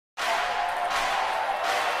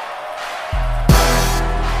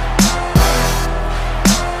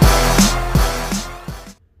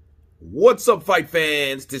What's up, fight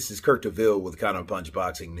fans? This is Kurt DeVille with Counterpunch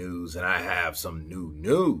Boxing News, and I have some new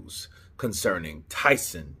news concerning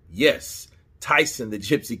Tyson. Yes, Tyson, the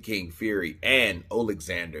Gypsy King Fury, and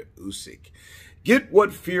Oleksandr Usyk. Get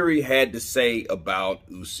what Fury had to say about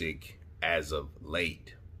Usyk as of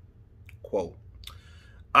late. Quote,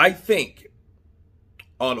 I think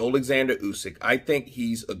on Oleksandr Usyk, I think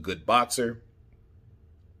he's a good boxer,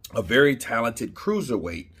 a very talented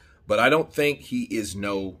cruiserweight, but I don't think he is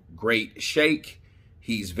no great shake.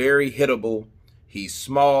 He's very hittable. He's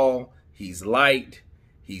small. He's light.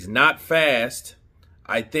 He's not fast.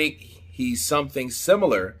 I think he's something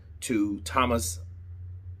similar to Tomasz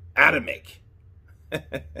Adamek.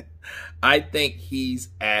 I think he's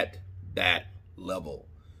at that level.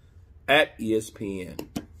 At ESPN.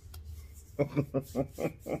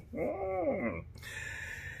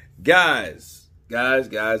 Guys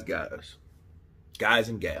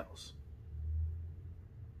and gals.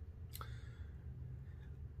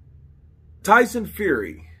 Tyson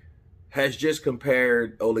Fury has just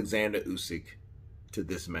compared Oleksandr Usyk to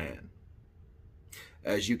this man.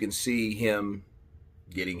 As you can see him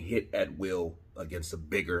getting hit at will against a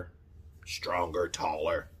bigger, stronger,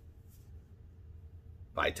 taller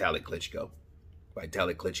Vitali Klitschko.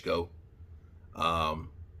 Vitali Klitschko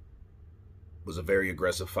was a very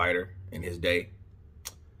aggressive fighter in his day,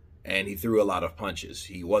 and he threw a lot of punches.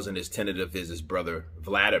 He wasn't as tentative as his brother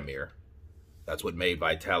Vladimir. That's what made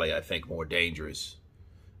Vitali, I think, more dangerous.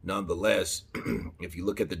 Nonetheless, if you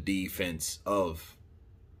look at the defense of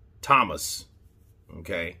Tomasz,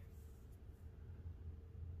 okay,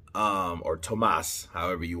 or Tomasz,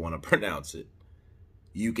 however you want to pronounce it,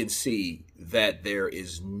 you can see that there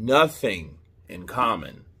is nothing in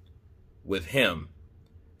common with him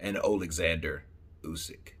and Oleksandr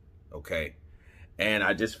Usyk, okay? And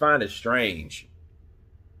I just find it strange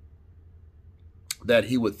that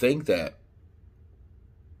he would think that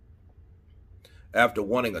after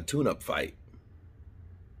wanting a tune-up fight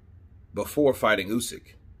before fighting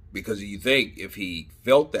Usyk, because you think if he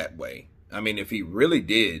felt that way, I mean, if he really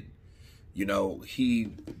did, you know,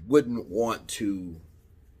 he wouldn't want to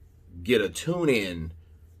get a tune-in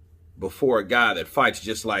before a guy that fights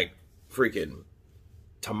just like freaking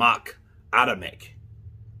Tomasz Adamek,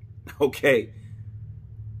 okay?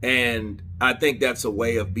 And I think that's a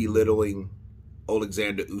way of belittling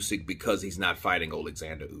Oleksandr Usyk because he's not fighting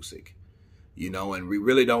Oleksandr Usyk. You know, and we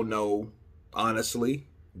really don't know, honestly,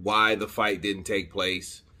 why the fight didn't take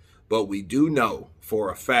place. But we do know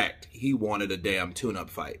for a fact he wanted a damn tune-up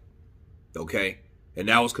fight. Okay? And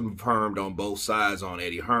that was confirmed on both sides, on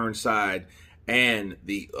Eddie Hearn's side and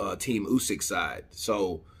the Team Usyk side.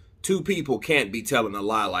 So two people can't be telling a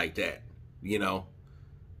lie like that, you know?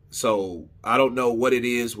 So I don't know what it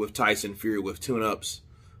is with Tyson Fury with tune-ups,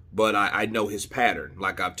 but I know his pattern.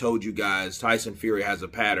 Like I've told you guys, Tyson Fury has a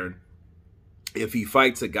pattern. If he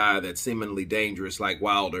fights a guy that's seemingly dangerous like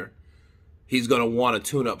Wilder, he's going to want a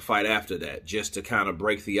tune-up fight after that just to kind of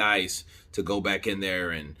break the ice, to go back in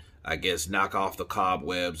there and, I guess, knock off the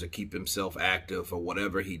cobwebs or keep himself active or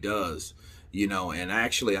whatever he does, you know. And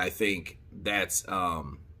actually, I think that's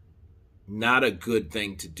not a good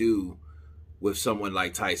thing to do with someone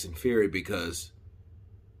like Tyson Fury, because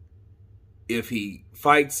if he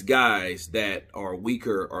fights guys that are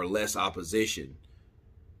weaker or less opposition,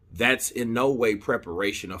 that's in no way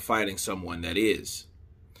preparation of fighting someone that is.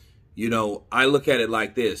 You know, I look at it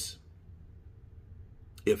like this.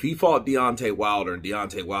 If he fought Deontay Wilder and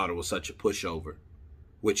Deontay Wilder was such a pushover,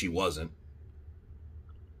 which he wasn't,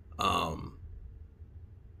 and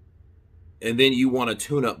then you want to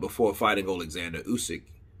tune up before fighting Oleksandr Usyk,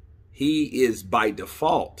 he is by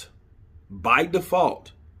default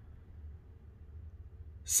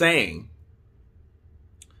saying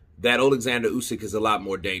that Oleksandr Usyk is a lot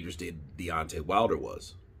more dangerous than Deontay Wilder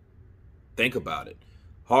was. Think about it.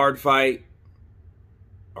 Hard fight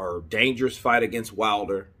or dangerous fight against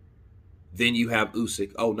Wilder. Then you have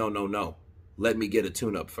Usyk. Oh, no. Let me get a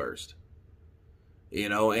tune-up first. You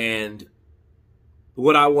know, and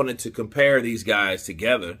what I wanted to compare these guys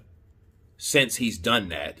together, since he's done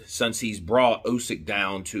that, since he's brought Usyk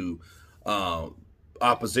down to,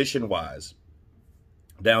 opposition-wise,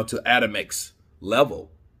 down to Adamek's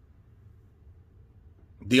level,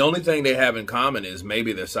 the only thing they have in common is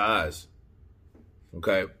maybe their size,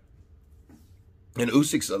 okay? And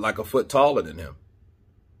Usyk's like a foot taller than him,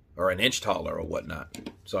 or an inch taller or whatnot.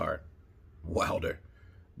 Sorry, Wilder.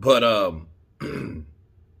 But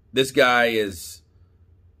this guy is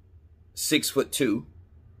 6'2".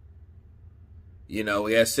 You know,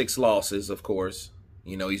 he has 6 losses, of course.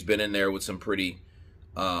 You know, he's been in there with some pretty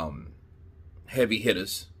heavy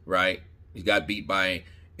hitters, right? He got beat by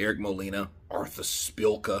Eric Molina, Arthur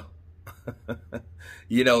Spilka,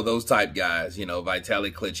 you know, those type guys, you know,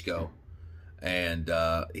 Vitaly Klitschko. And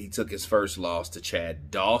he took his first loss to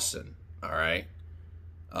Chad Dawson, all right?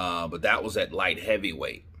 But that was at light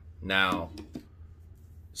heavyweight. Now,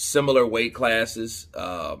 similar weight classes,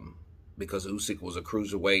 because Usyk was a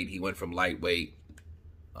cruiserweight. He went from lightweight.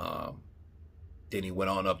 Then he went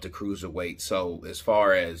on up to cruiserweight. So as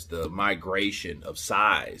far as the migration of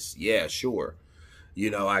size, yeah, sure.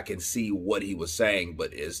 You know, I can see what he was saying.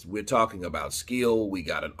 But we're talking about skill. We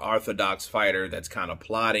got an orthodox fighter that's kind of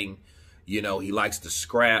plotting. You know, he likes to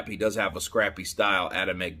scrap. He does have a scrappy style,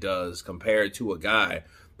 Adamek does, compared to a guy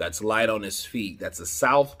that's light on his feet, that's a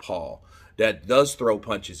southpaw, that does throw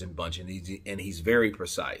punches and bunch, and he's very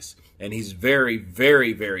precise. And he's very,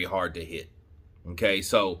 very, very hard to hit. Okay,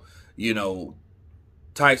 so, you know,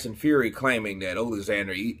 Tyson Fury claiming that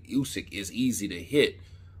Oleksandr Usyk is easy to hit.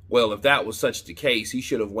 Well, if that was such the case, he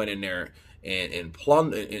should have went in there and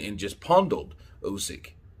just pundled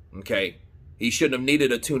Usyk. Okay, he shouldn't have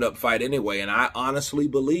needed a tune-up fight anyway. And I honestly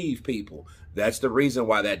believe, people, that's the reason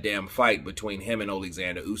why that damn fight between him and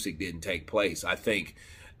Oleksandr Usyk didn't take place. I think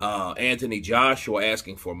Anthony Joshua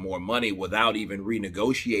asking for more money without even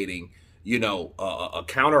renegotiating, you know, a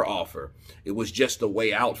counter offer, it was just a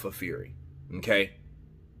way out for Fury. Okay,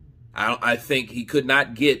 I think he could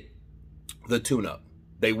not get the tune-up.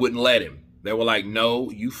 They wouldn't let him. They were like,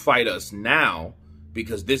 no, you fight us now,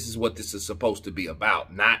 because this is what this is supposed to be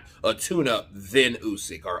about. Not a tune-up, then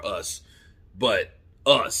Usyk or us, but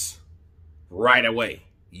us right away.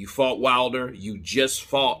 You fought Wilder. You just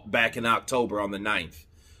fought back in October on the 9th.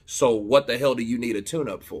 So what the hell do you need a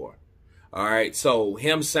tune-up for? All right, so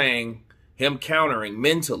him countering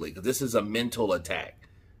mentally, because this is a mental attack,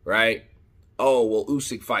 right? Oh, well,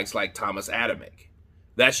 Usyk fights like Thomas Adamek.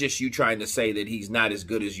 That's just you trying to say that he's not as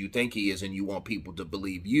good as you think he is, and you want people to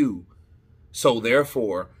believe you. So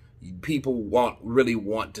therefore, people really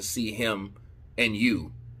want to see him and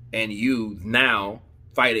you now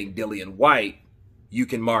fighting Dillian White. You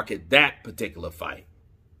can market that particular fight.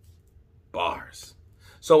 Bars.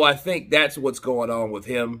 So I think that's what's going on with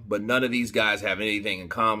him, but none of these guys have anything in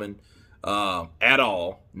common at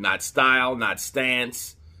all. Not style, not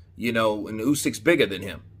stance, you know, and Usyk's bigger than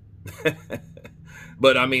him.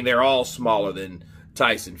 But, I mean, they're all smaller than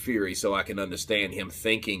Tyson Fury, so I can understand him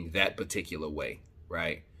thinking that particular way,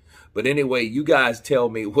 right? But anyway, you guys tell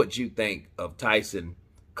me what you think of Tyson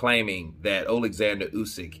claiming that Oleksandr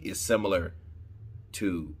Usyk is similar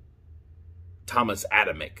to Thomas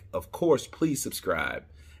Adamek. Of course, please subscribe.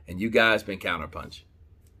 And you guys been Counterpunch.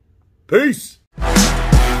 Peace!